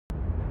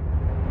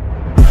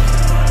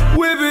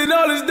Whipping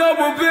all this dope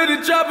up in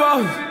the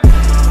chopper.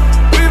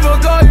 We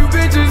fuck all you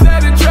bitches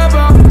at the trap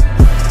house.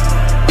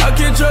 I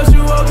can't trust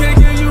you, I can't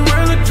give you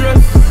real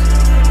address.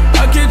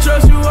 I can't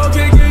trust you, I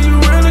can't give you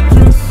real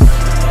address.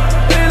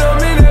 It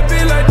don't mean that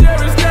be like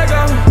Jerry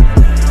Stacker.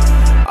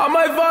 I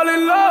might fall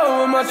in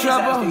love with my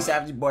trapper. Peace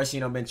out, your boy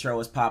Shino Bentro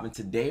is popping.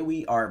 Today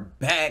we are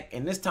back,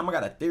 and this time I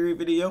got a theory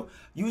video.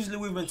 Usually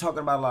we've been talking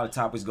about a lot of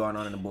topics going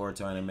on in the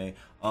Boruto anime.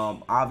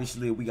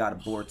 Obviously we got a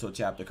Boruto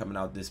chapter coming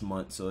out this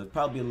month, so it's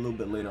probably a little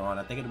bit later on.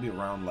 I think it'll be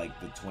around like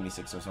the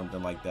 26th or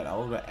something like that. I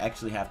will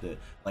actually have to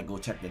like go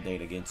check the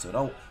date again, so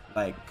don't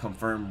like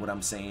confirm what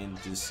I'm saying.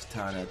 Just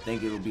kind of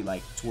think it'll be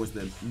like towards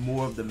the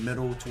more of the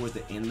middle, towards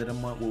the end of the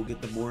month we'll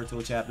get the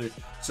Boruto chapter.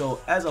 So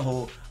as a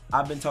whole,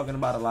 I've been talking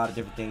about a lot of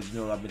different things. You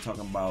know, I've been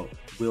talking about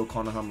will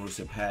Konohamaru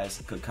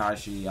surpass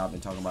Kakashi. I've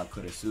been talking about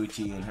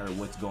Kurasuchi and her,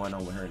 what's going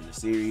on with her in the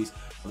series.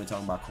 I've been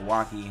talking about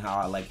Kawaki, how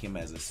I like him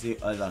as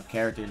a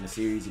character in the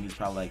series, and he's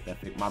probably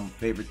like my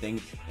favorite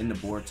thing in the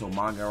Boruto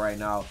manga right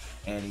now.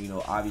 And you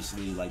know,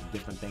 obviously like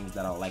different things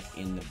that I like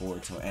in the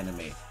Boruto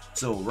anime.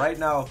 So right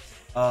now,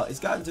 it's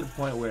gotten to the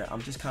point where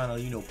I'm just kind of,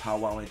 you know,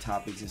 powwowing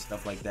topics and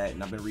stuff like that,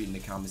 and I've been reading the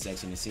comment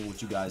section and seeing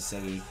what you guys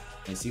say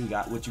and see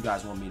what you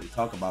guys want me to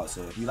talk about.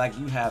 So if you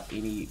have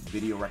any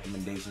video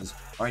recommendations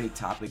or any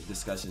topic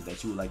discussions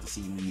that you would like to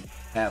see me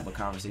have a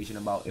conversation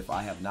about, if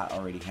I have not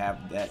already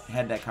had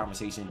that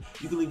conversation,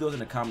 you can leave those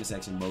in the comment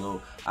section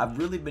below. I've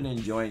really been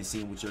enjoying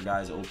seeing what your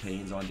guys'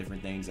 opinions on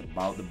different things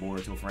about the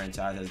Boruto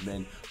franchise has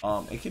been.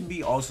 It can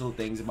be also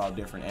things about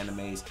different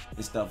animes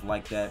and stuff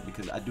like that,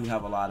 because I do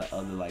have a lot of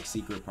other like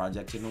secret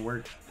projects in the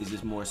work. It's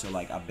just more so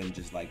like I've been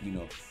just like, you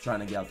know, trying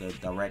to get out the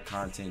direct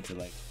content to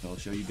like, you know,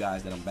 show you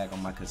guys that I'm back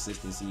on my consistency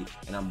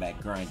and I'm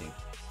back grinding.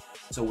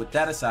 So with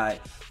that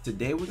aside,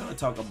 today we're going to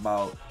talk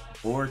about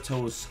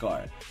Boruto's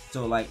scar.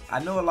 So like,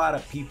 I know a lot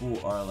of people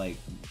are like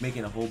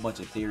making a whole bunch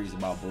of theories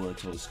about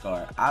Boruto's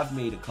scar. I've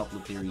made a couple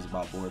of theories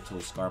about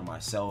Boruto's scar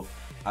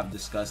myself. I've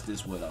discussed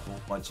this with a whole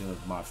bunch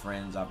of my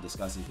friends. I've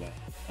discussed it with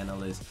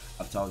analysts.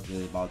 I've talked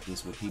about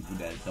this with people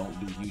that don't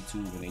do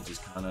YouTube and they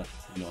just kind of,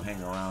 you know,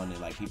 hang around,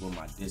 and like people in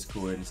my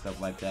Discord and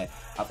stuff like that.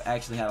 I've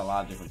actually had a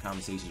lot of different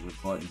conversations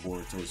regarding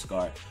Boruto's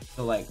scar.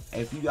 So like,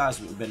 if you guys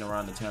have been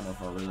around the channel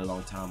for a really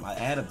long time, I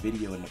had a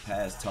video in the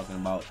past talking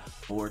about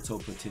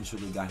Boruto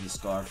potentially got his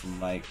scar from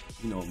like,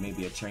 you know,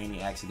 maybe a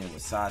training accident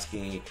with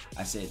Sasuke.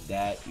 I said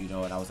that, you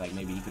know, and I was like,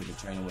 maybe he could have been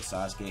training with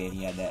Sasuke and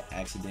he had that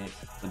accident.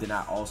 But then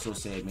I also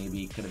said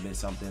maybe it could have been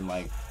something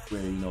like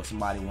where, you know,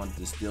 somebody wanted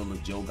to steal the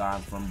Jogan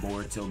from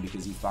Boruto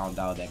because he found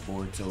out that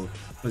Boruto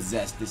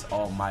possessed this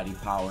almighty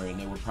power, and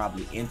they were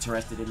probably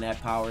interested in that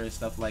power and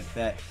stuff like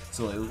that.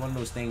 So it was one of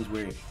those things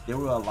where there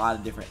were a lot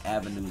of different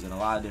avenues and a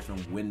lot of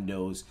different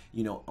windows,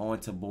 you know,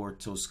 onto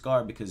Boruto's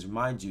scar, because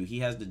mind you, he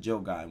has the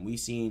Jogan. We've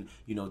seen,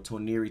 you know,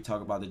 Toneri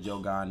talk about the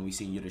Jogan. We've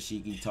seen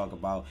Yoshiki talk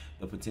about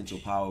the potential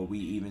power. We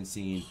even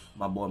seen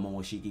my boy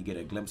Momoshiki get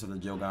a glimpse of the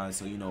Jogan.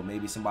 So, you know,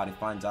 maybe somebody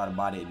finds out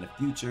about it in the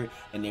future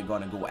and they're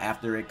going to go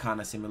after it,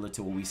 kind of similar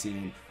to what we've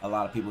seen a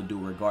lot of people do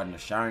regarding the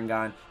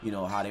Sharingan, you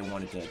know, how they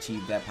wanted to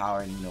achieve that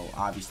power. And, you know,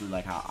 obviously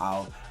like how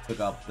Ao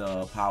took up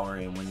the power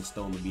and when he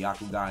stole the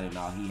Byakugan, and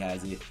now he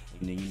has it.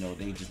 And then, you know,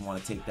 they just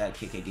want to take that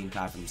Kekkei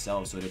Genkai for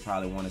themselves, so they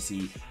probably want to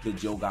see the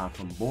Jogan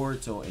from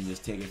Boruto and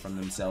just take it from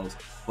themselves.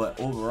 But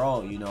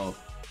overall, you know,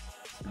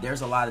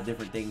 there's a lot of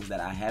different things that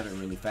I haven't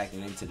really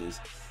factored into this.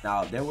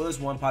 Now, there was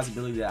one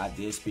possibility that I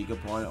did speak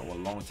upon a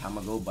long time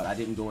ago, but I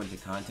didn't go into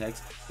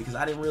context because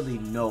I didn't really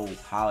know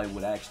how it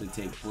would actually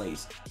take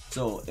place.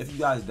 So if you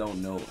guys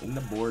don't know, in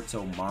the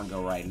Boruto manga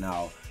right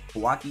now,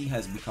 Kawaki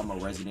has become a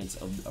resident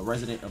of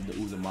the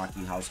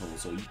Uzumaki household.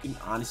 So you can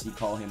honestly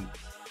call him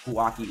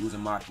Kawaki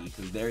Uzumaki,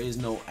 because there is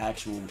no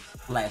actual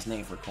last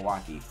name for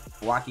Kawaki.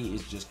 Kawaki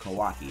is just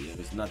Kawaki.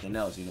 There's nothing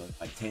else, you know,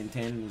 like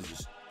 1010 is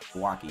just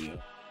Kawaki, you know?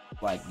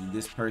 Like,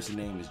 this person's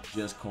name is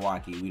just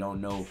Kawaki. We don't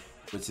know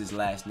what's his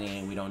last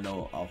name. We don't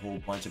know a whole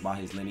bunch about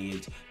his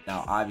lineage.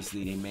 Now,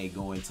 obviously, they may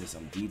go into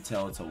some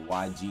detail to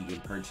why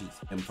Jigen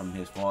purchased him from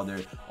his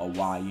father, or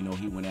why, you know,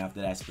 he went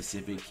after that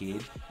specific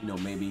kid. You know,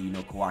 maybe, you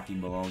know, Kawaki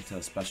belonged to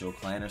a special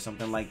clan or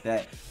something like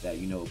that, that,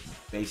 you know,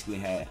 basically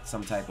had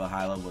some type of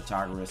high level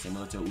chakra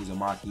similar to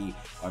Uzumaki,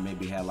 or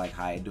maybe had like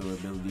high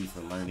durability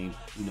for learning,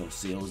 you know,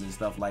 skills and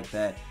stuff like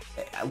that.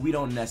 We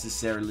don't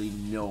necessarily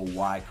know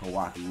why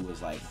Kawaki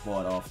was like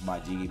bought off by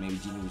Jigen. Maybe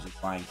Jigen was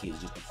just buying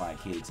kids just to buy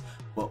kids.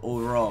 But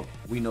overall,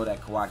 we know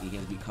that Kawaki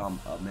has become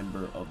a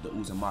member of the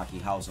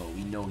Uzumaki household.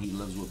 We know he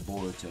lives with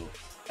Boruto.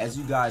 As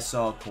you guys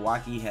saw,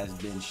 Kawaki has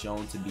been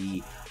shown to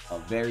be a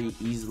very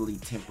easily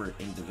tempered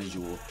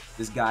individual.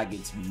 This guy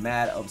gets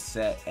mad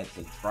upset at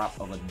the drop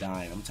of a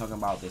dime. I'm talking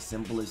about the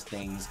simplest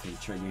things can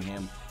trigger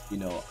him. You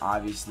know,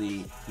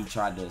 obviously he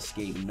tried to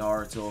escape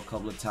Naruto a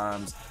couple of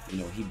times. You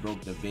know, he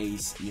broke the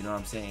base, you know what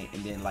I'm saying?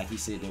 And then like he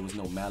said, there was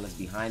no malice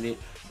behind it,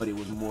 but it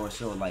was more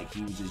so like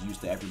he was just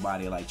used to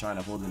everybody like trying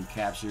to hold him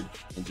captured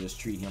and just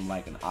treat him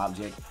like an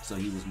object. So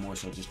he was more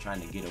so just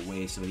trying to get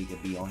away so he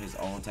could be on his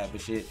own type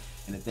of shit.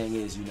 And the thing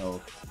is, you know,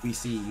 we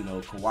see, you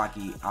know,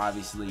 Kawaki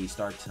obviously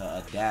start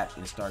to adapt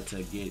and start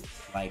to get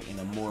like in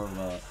a more of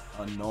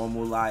a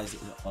normalized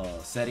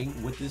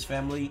setting with this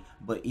family.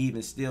 But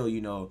even still,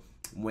 you know,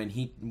 when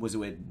he was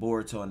with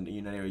Boruto and,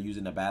 you know, they were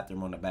using the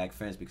bathroom on the back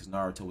fence because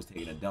Naruto was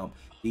taking a dump,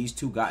 these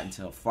two got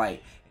into a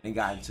fight and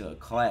got into a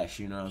clash,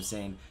 you know what I'm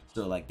saying?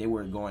 So like they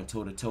were going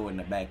toe to toe in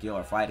the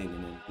backyard fighting,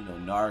 and then, you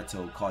know,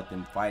 Naruto caught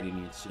them fighting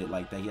and shit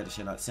like that. He had to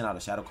send out a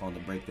shadow clone to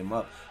break them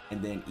up.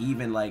 And then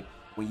even like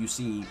when you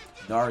see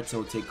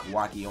Naruto take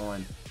Kawaki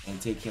on and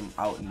take him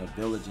out in the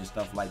village and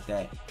stuff like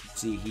that, you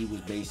see he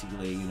was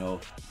basically, you know,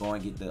 going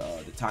to get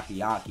the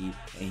takoyaki,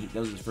 and that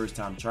was his first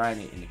time trying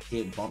it, and the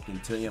kid bumped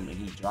into him and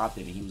he dropped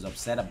it and he was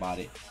upset about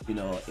it. You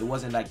know, it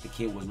wasn't like the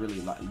kid was really,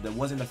 there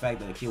wasn't the fact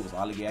that the kid was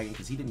lollygagging,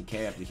 because he didn't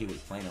care if the kid was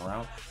playing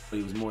around, but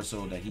it was more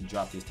so that he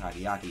dropped his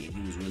takoyaki and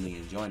he was really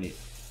enjoying it.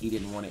 He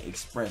didn't want to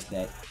express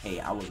that, hey,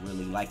 I was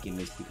really liking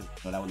this, because,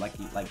 you know, that was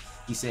like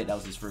he said, that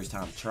was his first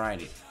time trying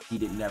it. He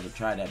didn't never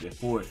try that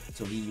before,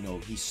 so he, you know,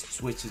 he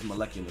switched his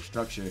molecular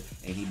structure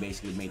and he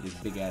basically made this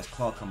big ass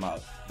claw come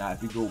out. Now,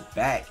 if you go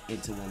back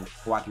into when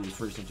Kawaki was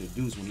first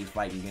introduced, when he was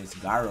fighting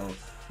against Gyro,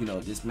 you know,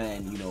 this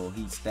man, you know,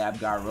 he stabbed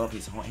Gyro up,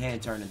 his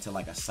hand turned into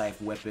like a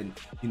scythe weapon.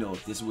 You know,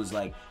 this was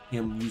like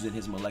him using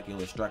his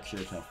molecular structure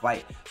to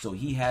fight. So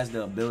he has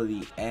the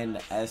ability and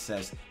the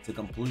access to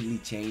completely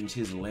change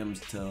his limbs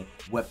to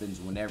weapons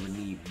whenever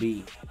need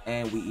be.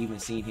 And we even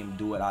seen him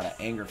do it out of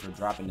anger for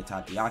dropping the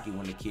takoyaki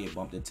when the kid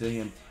bumped into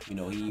him. You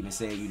know, he even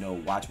said, you know,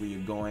 watch where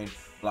you're going,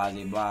 blah,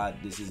 blah, blah.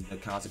 This is the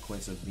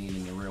consequence of being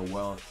in the real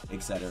world,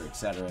 etc.,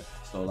 etc.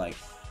 So like,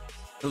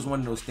 it was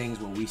one of those things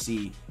where we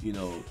see, you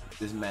know,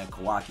 this man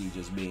Kawaki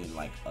just being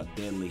like a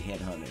deadly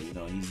headhunter. You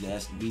know,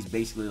 he's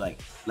basically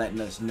like letting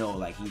us know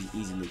like he's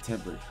easily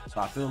tempered. So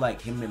I feel like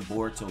him and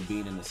Boruto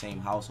being in the same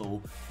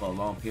household for a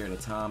long period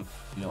of time,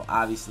 you know,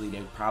 obviously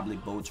they're probably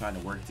both trying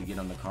to work to get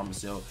on the karma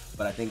seal,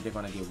 but I think they're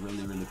gonna get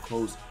really, really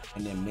close,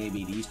 and then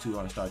maybe these two are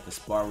gonna start to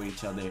spar with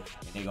each other, and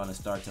they're gonna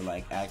start to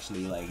like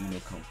actually like, you know,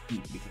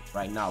 compete, because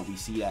right now we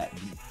see that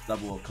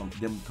level of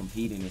them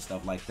competing and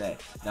stuff like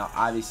that. Now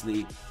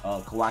obviously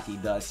Kawaki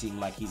does seem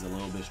like he's a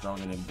little bit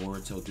stronger than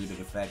Boruto due to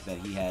the fact that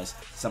he has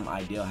some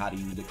idea how to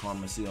use the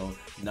karma seal,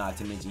 not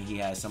to mention he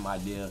has some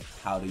idea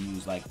how to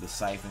use like the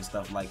scythe and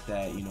stuff like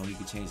that. You know, he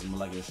could change the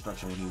molecular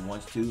structure when he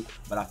wants to,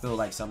 but I feel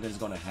like something's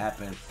gonna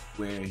happen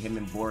where him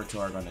and Boruto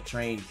are gonna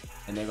train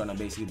and they're gonna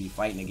basically be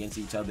fighting against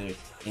each other,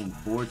 and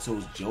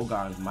Boruto's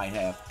Jogans might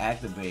have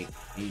activate,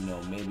 and you know,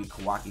 maybe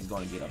Kawaki's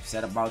gonna get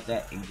upset about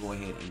that and go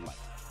ahead and like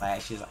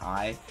flash his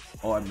eye,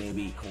 or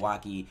maybe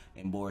Kawaki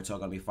and Boruto are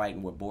gonna be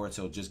fighting where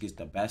Boruto just gets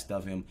the best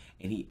of him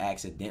and he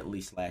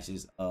accidentally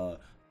slashes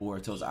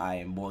Boruto's eye,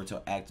 and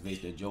Boruto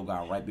activates the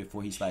Jogan right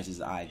before he slashes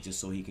his eye, just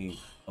so he can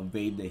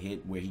evade the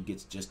hit where he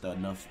gets just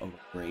enough of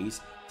a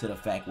graze to the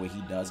fact where he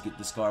does get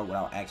the scar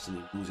without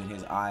actually losing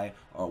his eye,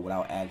 or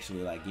without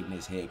actually like getting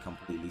his head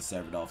completely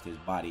severed off his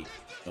body.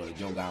 So the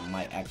Jogan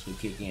might actually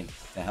kick in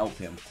to help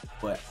him.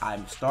 But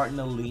I'm starting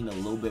to lean a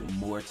little bit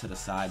more to the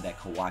side that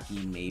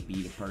Kawaki may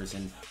be the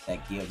person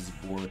that gives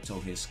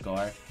Boruto his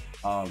scar.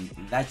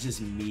 That's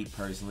just me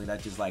personally,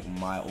 that's just like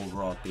my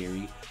overall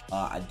theory.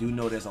 I do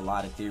know there's a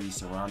lot of theories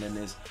surrounding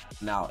this.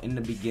 Now in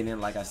the beginning,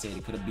 like I said,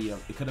 it could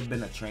have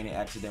been a training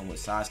accident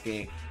with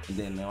Sasuke, and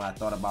then when I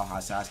thought about how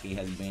Sasuke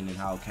has been and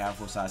how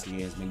careful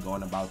Sasuke has been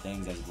going about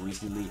things as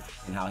recently,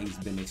 and how he's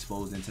been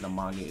exposed into the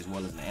manga as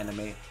well as the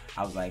anime,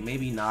 I was like,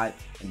 maybe not.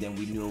 And then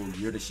we knew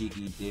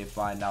Yurashiki did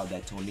find out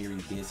that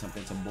Toneri did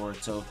something to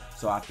Boruto,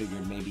 so I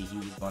figured maybe he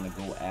was gonna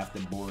go after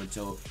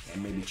Boruto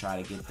and maybe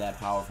try to get that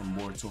power from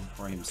Boruto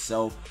for himself.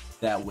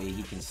 That way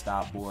he can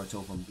stop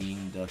Boruto from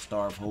being the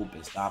Star of Hope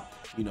and stop,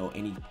 you know,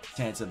 any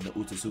chance of the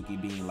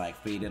Otsutsuki being like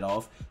faded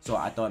off. So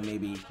I thought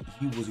maybe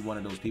he was one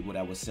of those people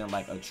that would send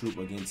like a troop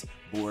against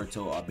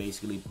Boruto, or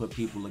basically put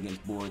people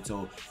against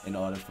Boruto in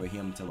order for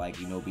him to like,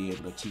 you know, be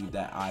able to achieve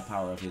that eye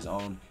power of his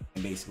own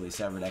and basically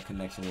sever that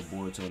connection with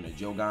Boruto and the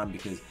Jogan,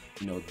 because,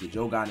 you know, the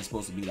Jogan is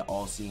supposed to be the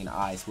all-seeing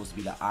eye. It's supposed to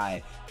be the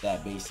eye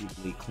that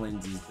basically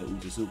cleanses the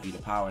Otsutsuki,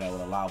 the power that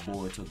would allow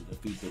Boruto to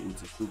defeat the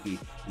Otsutsuki,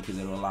 because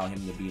it will allow him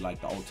to be like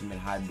the ultimate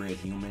hybrid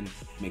human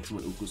mixed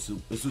with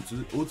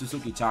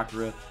Otsutsuki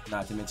chakra,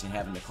 not to mention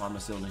having the karma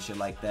seal and shit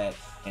like that.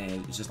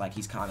 And it's just like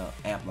he's kind of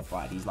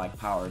amplified, he's like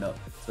powered up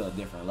to a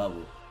different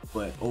level.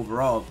 But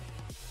overall,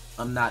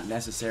 I'm not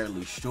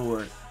necessarily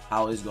sure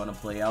how it's going to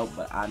play out,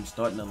 but I'm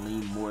starting to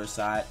lean more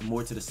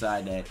to the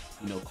side that,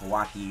 you know,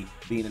 Kawaki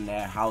being in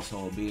their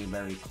household, being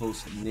very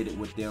close knitted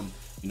with them,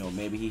 You know,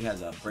 maybe he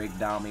has a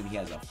breakdown, maybe he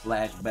has a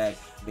flashback,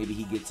 maybe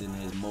he gets in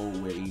his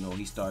mode where, you know,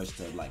 he starts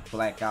to like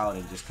black out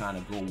and just kind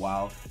of go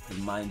wild. Because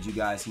mind you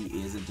guys, he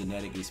is a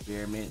genetic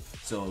experiment,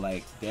 so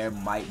like there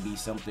might be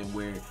something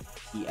where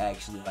he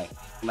actually like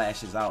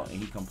flashes out and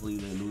he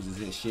completely loses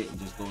his shit and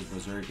just goes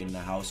berserk in the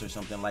house or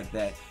something like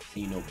that.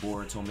 And, you know,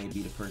 Boruto may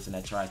be the person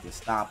that tries to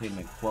stop him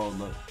and quell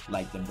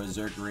the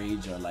berserk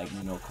rage, or like,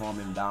 you know, calm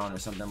him down or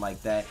something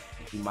like that.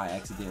 He might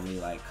accidentally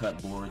like cut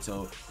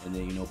Boruto, and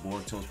then, you know,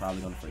 Boruto's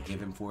probably gonna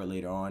forgive him for it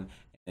later on.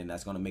 And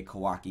that's going to make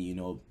Kawaki, you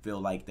know, feel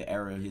like the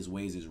error of his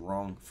ways is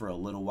wrong for a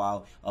little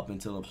while, up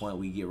until the point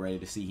we get ready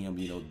to see him,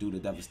 you know, do the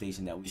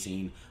devastation that we've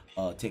seen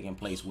taking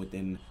place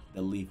within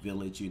the Leaf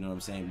Village, you know what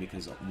I'm saying?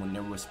 Because when they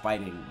were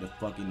fighting, the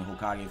fucking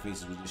Hokage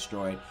faces were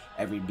destroyed.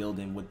 Every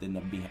building within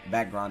the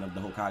background of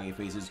the Hokage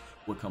faces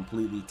were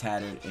completely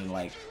tattered and,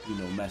 like, you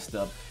know, messed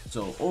up.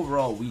 So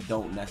overall, we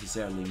don't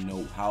necessarily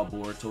know how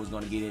Boruto is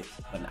going to get it,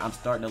 but I'm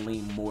starting to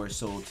lean more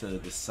so to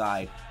the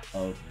side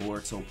of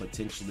Boruto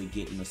potentially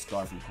getting a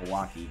scar from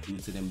Kawaki, due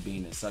to them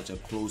being in such a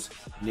close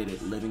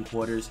knitted living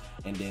quarters.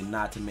 And then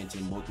not to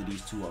mention, both of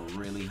these two are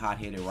really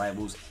hot-headed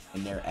rivals,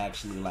 and they're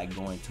actually like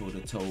going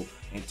toe-to-toe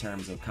in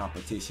terms of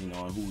competition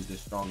on who's the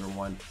stronger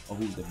one or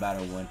who's the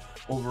better one.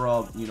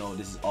 Overall, you know,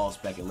 this is all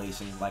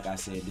speculation. Like I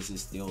said, this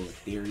is still a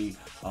theory.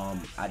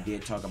 I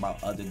did talk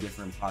about other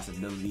different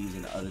possibilities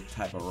and other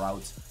type of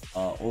routes.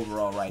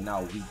 Overall, right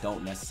now, we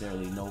don't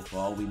necessarily know. For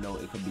all we know,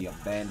 it could be a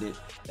bandit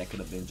that could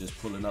have been just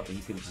pulling up and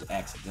he could have just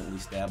accidentally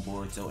stabbed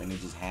Boruto, and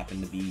it just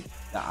happened to be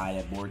the eye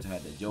that Boruto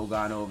had the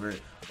Jogan over.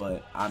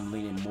 But I'm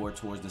leaning more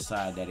towards the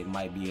side that it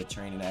might be a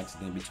training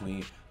accident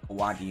between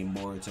Kawaki and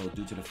Boruto,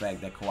 due to the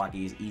fact that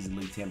Kawaki is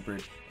easily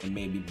tempered, and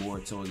maybe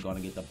Boruto is going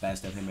to get the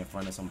best of him in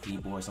front of some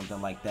people or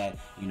something like that.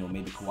 You know,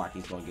 maybe Kawaki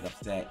is going to get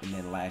upset and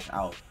then lash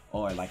out.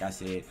 Or like I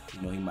said,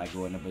 you know, he might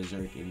go into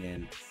berserk and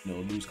then, you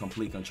know, lose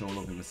complete control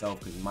of himself.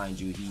 Because mind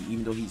you,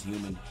 even though he's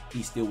human,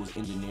 he still was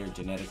engineered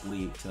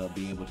genetically to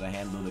be able to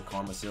handle the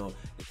karma cell,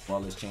 as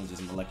well as change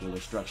his molecular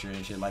structure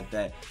and shit like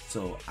that.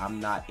 So I'm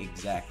not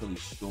exactly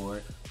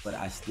sure, but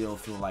I still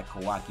feel like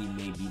Kawaki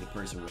may be the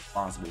person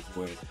responsible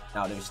for it.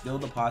 Now, there's still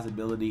the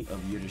possibility of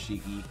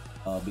Yurishiki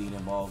being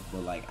involved,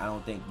 but like I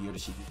don't think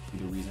Yurishiki could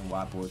be the reason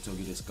why Boruto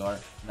get his scar.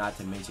 Not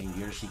to mention,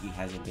 Yurishiki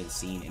hasn't been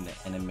seen in the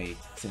anime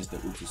since the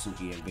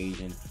Otsutsuki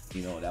invasion.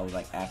 You know, that was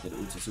like after the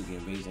Otsutsuki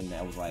invasion.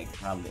 That was like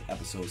probably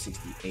episode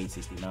 68,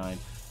 69.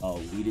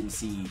 We didn't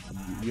see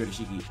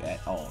Yurishiki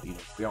at all. You know,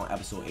 we're on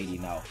episode 80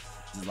 now.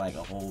 This is like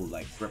a whole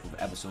like grip of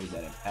episodes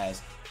that have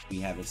passed. We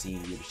haven't seen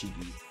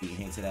Yurishiki being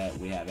hinted at.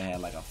 We haven't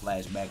had like a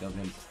flashback of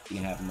him. We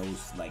have no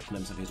like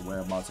glimpse of his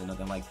whereabouts or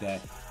nothing like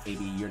that.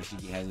 Maybe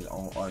Yurishiki has his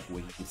own arc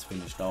where he gets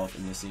finished off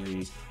in the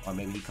series, or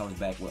maybe he comes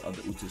back with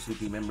other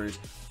Otsutsuki members.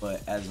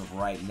 But as of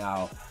right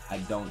now, I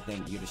don't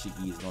think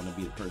Yurishiki is going to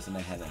be the person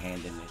that has a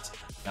hand in this.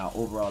 Now,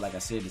 overall, like I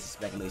said, this is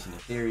speculation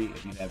and theory.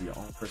 If you have your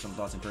own personal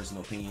thoughts and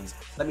personal opinions,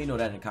 let me know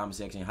that in the comment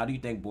section. How do you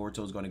think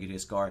Boruto is going to get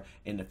his scar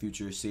in the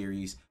future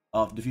series?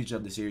 The future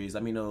of the series?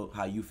 Let me know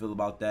how you feel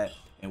about that.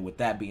 And with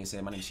that being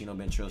said, my name is Shino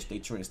Ben Trill. Stay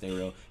true and stay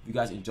real. If you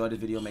guys enjoyed this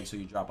video, make sure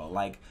you drop a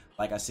like.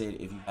 Like I said,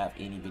 if you have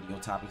any video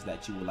topics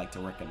that you would like to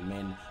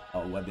recommend,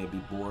 whether it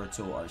be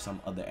Boruto or some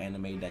other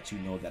anime that you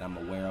know that I'm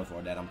aware of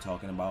or that I'm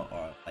talking about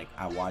or like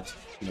I watch,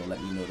 you know,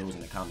 let me know those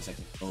in the comment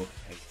section below.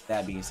 And with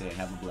that being said,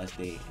 have a blessed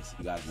day and see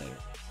you guys later.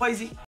 Bye.